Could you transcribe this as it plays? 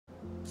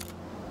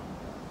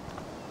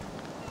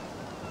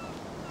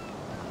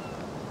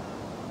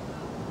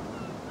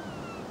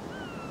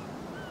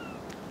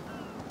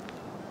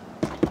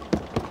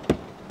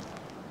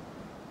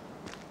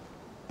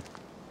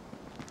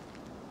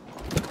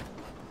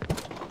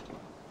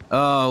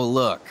Oh,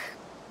 look.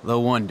 The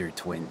Wonder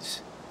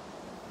Twins.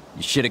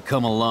 You should have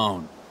come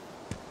alone.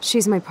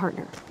 She's my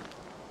partner.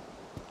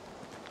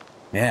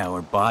 Yeah,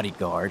 we're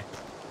bodyguard.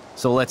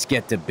 So let's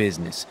get to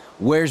business.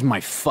 Where's my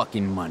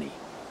fucking money?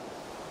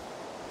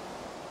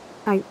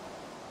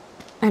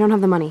 I don't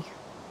have the money.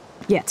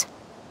 Yet.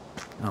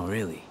 Oh,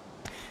 really?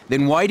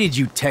 Then why did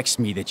you text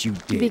me that you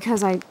did?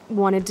 Because I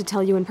wanted to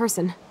tell you in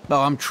person.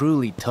 Oh, I'm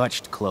truly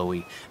touched,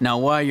 Chloe. Now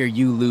why are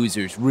you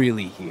losers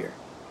really here?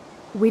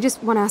 We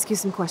just want to ask you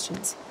some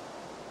questions.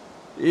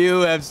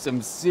 You have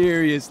some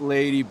serious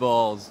lady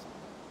balls.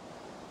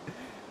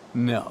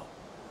 No.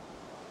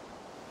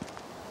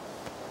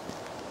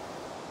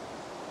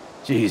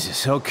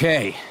 Jesus,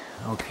 okay.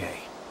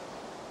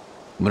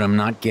 But I'm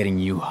not getting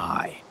you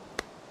high.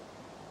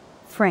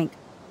 Frank,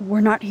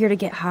 we're not here to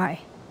get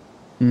high.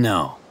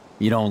 No,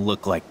 you don't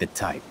look like the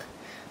type.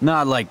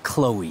 Not like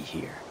Chloe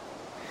here.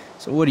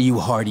 So what do you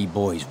hardy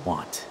boys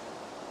want?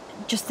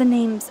 Just the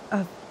names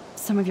of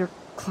some of your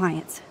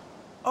clients.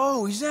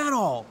 Oh, is that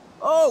all?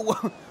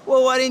 Oh,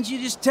 well, why didn't you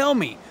just tell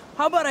me?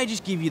 How about I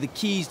just give you the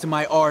keys to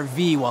my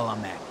RV while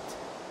I'm at it?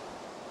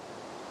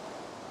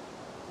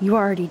 You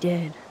already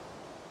did.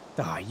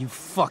 Ah, you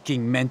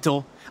fucking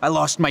mental. I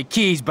lost my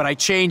keys, but I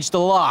changed the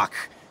lock.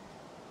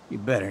 You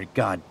better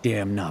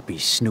goddamn not be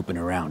snooping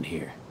around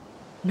here.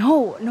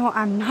 No,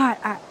 I'm not.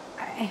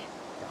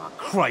 Oh,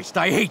 Christ,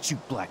 I hate you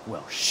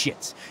Blackwell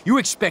shits. You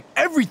expect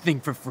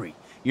everything for free.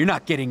 You're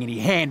not getting any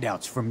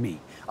handouts from me.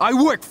 I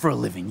work for a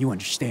living, you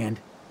understand?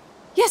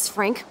 Yes,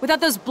 Frank. Without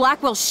those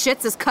Blackwell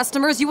shits as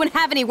customers, you wouldn't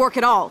have any work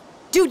at all.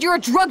 Dude, you're a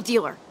drug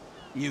dealer.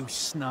 You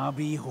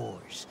snobby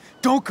whores.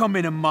 Don't come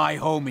into my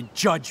home and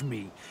judge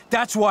me.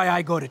 That's why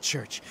I go to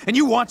church. And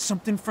you want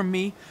something from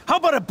me? How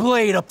about a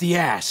blade up the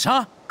ass,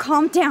 huh?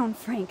 Calm down,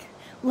 Frank.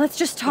 Let's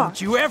just talk.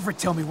 Don't you ever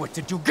tell me what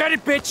to do. Get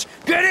it, bitch?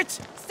 Get it?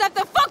 Step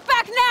the fuck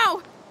back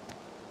now!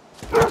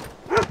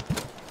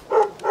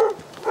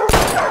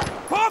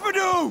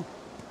 Pompidou!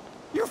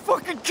 You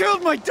fucking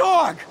killed my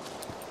dog!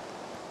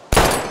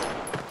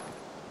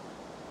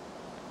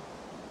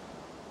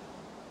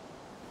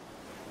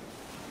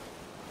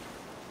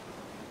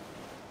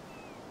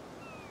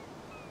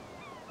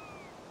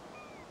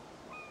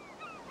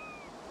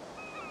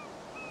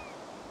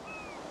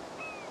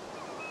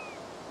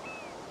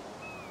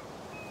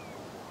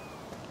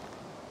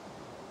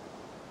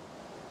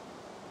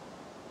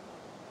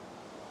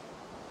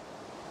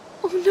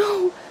 Oh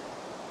no!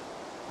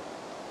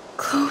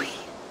 Chloe.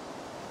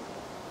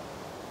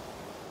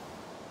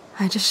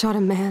 I just shot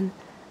a man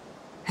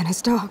and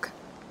his dog.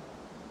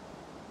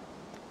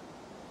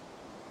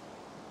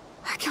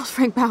 I killed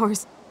Frank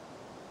Bowers.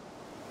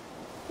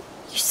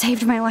 You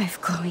saved my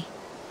life, Chloe.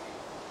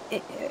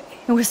 It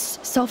was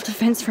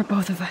self-defense for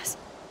both of us.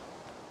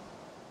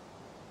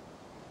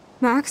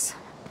 Max?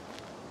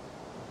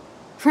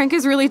 Frank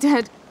is really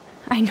dead.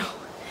 I know,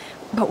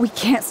 but we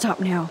can't stop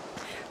now.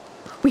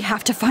 We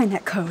have to find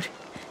that code.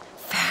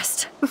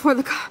 Fast. Before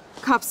the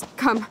cops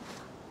come.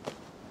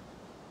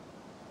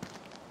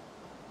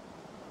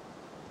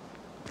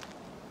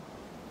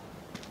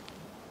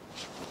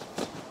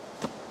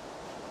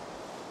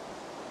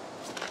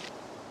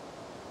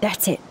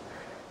 That's it.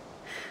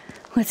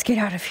 Let's get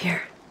out of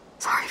here.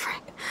 Sorry,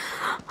 Frank.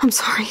 I'm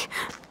sorry.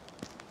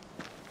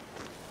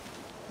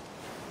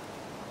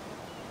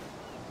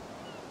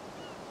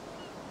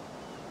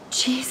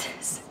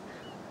 Jesus.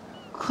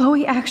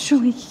 Chloe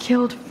actually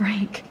killed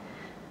Frank.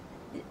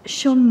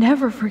 She'll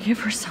never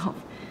forgive herself.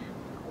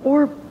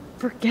 Or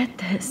forget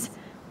this.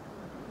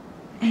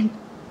 And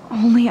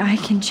only I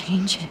can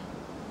change it.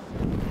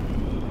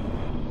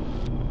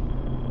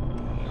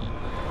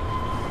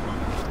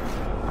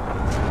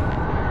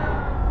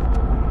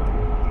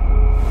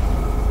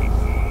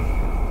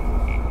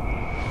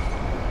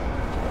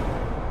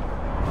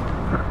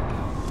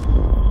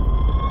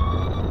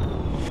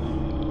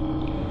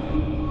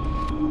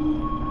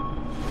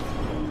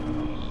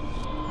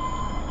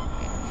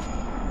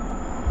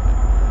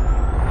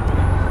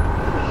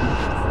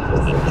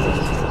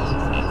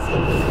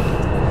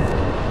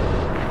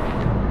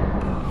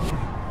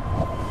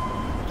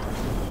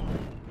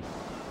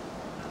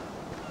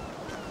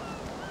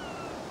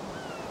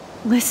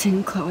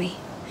 Listen, Chloe.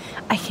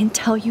 I can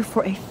tell you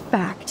for a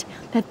fact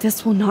that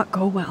this will not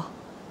go well.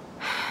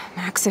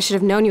 Max, I should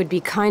have known you would be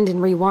kind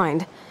and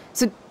rewind.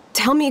 So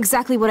tell me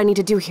exactly what I need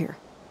to do here.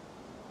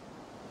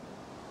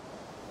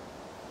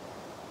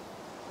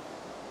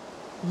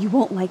 You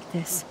won't like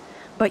this,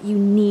 but you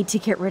need to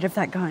get rid of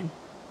that gun.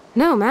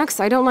 No, Max,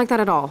 I don't like that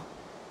at all.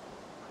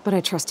 But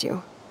I trust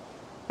you.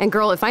 And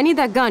girl, if I need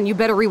that gun, you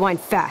better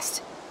rewind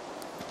fast.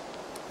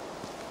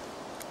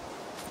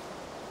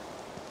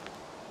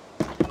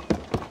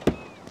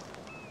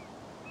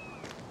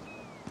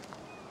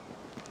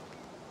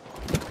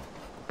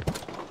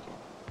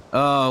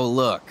 Oh,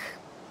 look.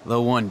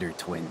 The Wonder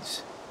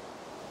Twins.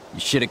 You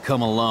should have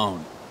come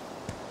alone.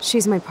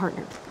 She's my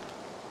partner.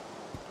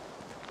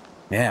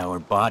 Yeah, we're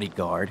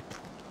bodyguard.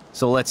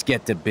 So let's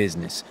get to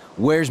business.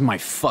 Where's my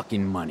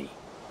fucking money?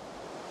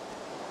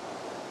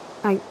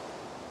 I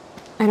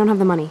don't have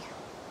the money.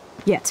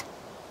 Yet.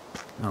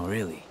 Oh,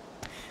 really?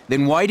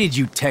 Then why did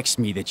you text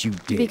me that you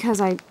did? Because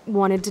I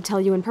wanted to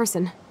tell you in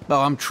person.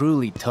 Oh, I'm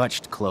truly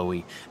touched,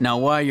 Chloe. Now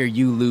why are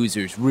you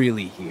losers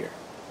really here?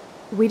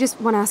 We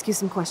just want to ask you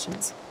some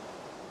questions.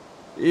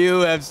 You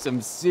have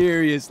some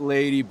serious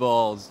lady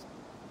balls.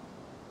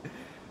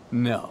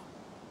 No.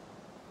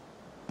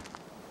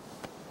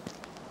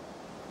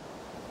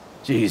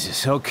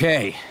 Jesus,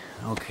 okay.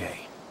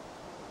 Okay.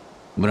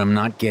 But I'm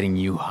not getting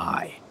you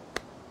high.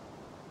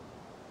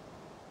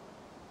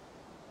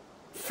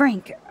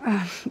 Frank,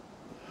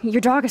 your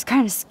dog is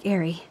kind of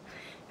scary.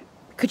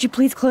 Could you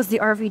please close the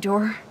RV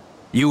door?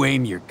 You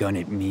aim your gun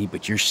at me,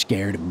 but you're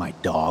scared of my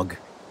dog?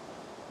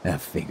 That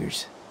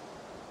figures.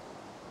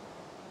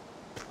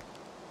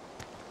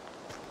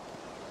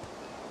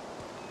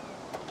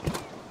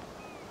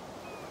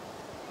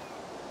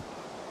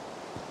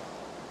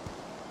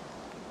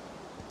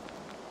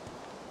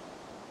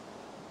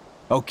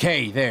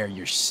 Okay, there,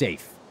 you're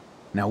safe.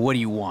 Now what do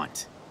you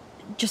want?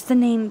 Just the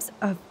names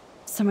of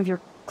some of your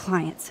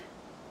clients.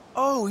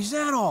 Oh, is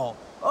that all?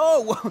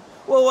 Oh,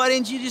 well, why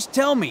didn't you just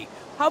tell me?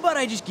 How about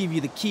I just give you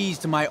the keys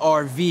to my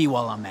RV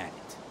while I'm at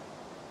it?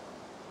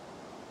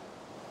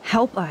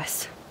 Help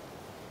us.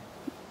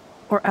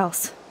 Or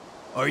else.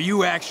 Are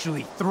you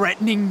actually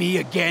threatening me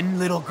again,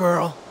 little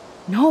girl?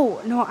 No,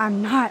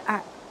 I'm not.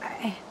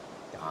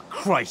 Oh,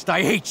 Christ,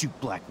 I hate you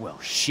Blackwell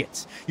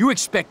shits. You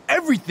expect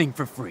everything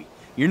for free.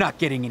 You're not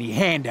getting any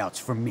handouts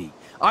from me.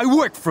 I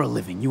work for a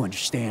living, you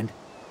understand?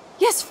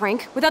 Yes,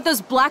 Frank. Without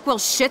those Blackwell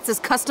shits as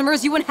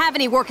customers, you wouldn't have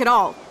any work at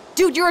all.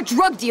 Dude, you're a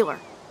drug dealer.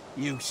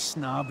 You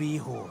snobby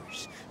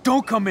whores.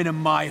 Don't come into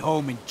my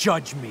home and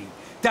judge me.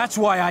 That's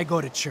why I go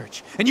to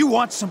church. And you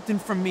want something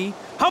from me?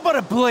 How about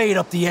a blade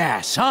up the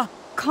ass, huh?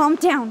 Calm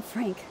down,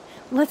 Frank.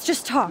 Let's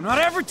just talk. Not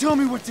ever tell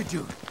me what to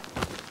do.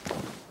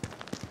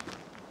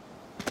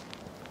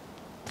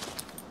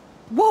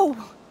 Whoa!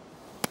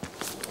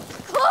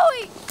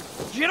 Chloe!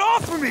 Get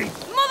off of me!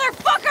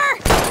 Motherfucker!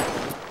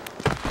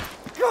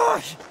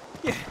 Gosh!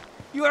 Yeah,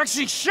 you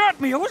actually shot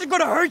me! I wasn't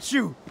gonna hurt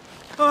you!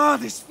 Oh,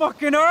 this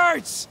fucking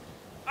hurts!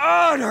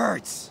 Oh, it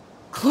hurts!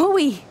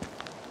 Chloe!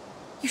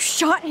 You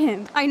shot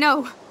him. I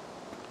know.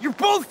 You're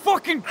both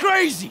fucking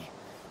crazy!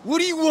 What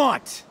do you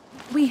want?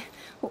 We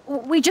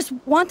just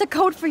want the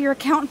code for your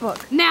account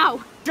book.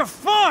 Now! You're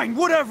fine,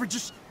 whatever,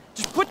 just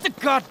put the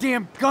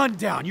goddamn gun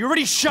down. You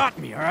already shot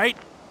me, alright?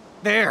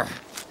 There.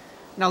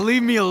 Now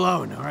leave me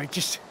alone, alright?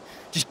 Just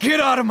get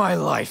out of my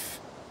life.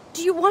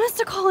 Do you want us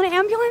to call an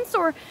ambulance,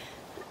 or...?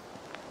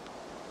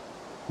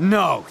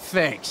 No,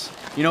 thanks.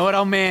 You know what?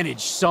 I'll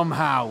manage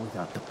somehow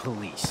without the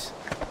police.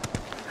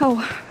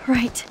 Oh,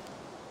 right.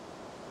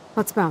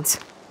 Let's bounce.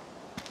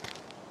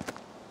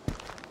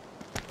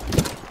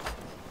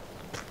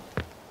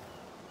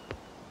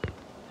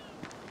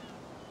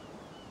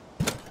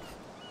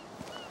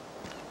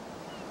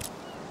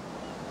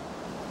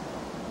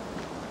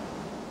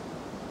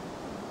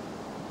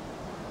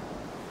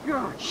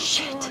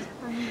 Shit.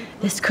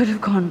 This could have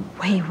gone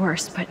way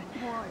worse, but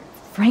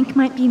Frank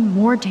might be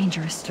more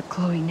dangerous to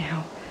Chloe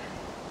now.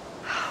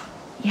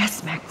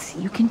 Yes, Max,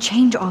 you can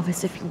change all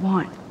this if you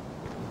want.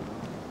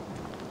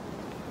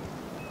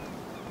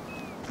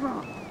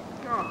 God,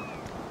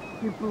 I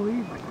can't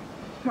believe I got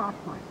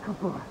shot by a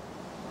couple of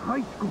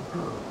high school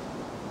girls.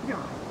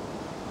 God.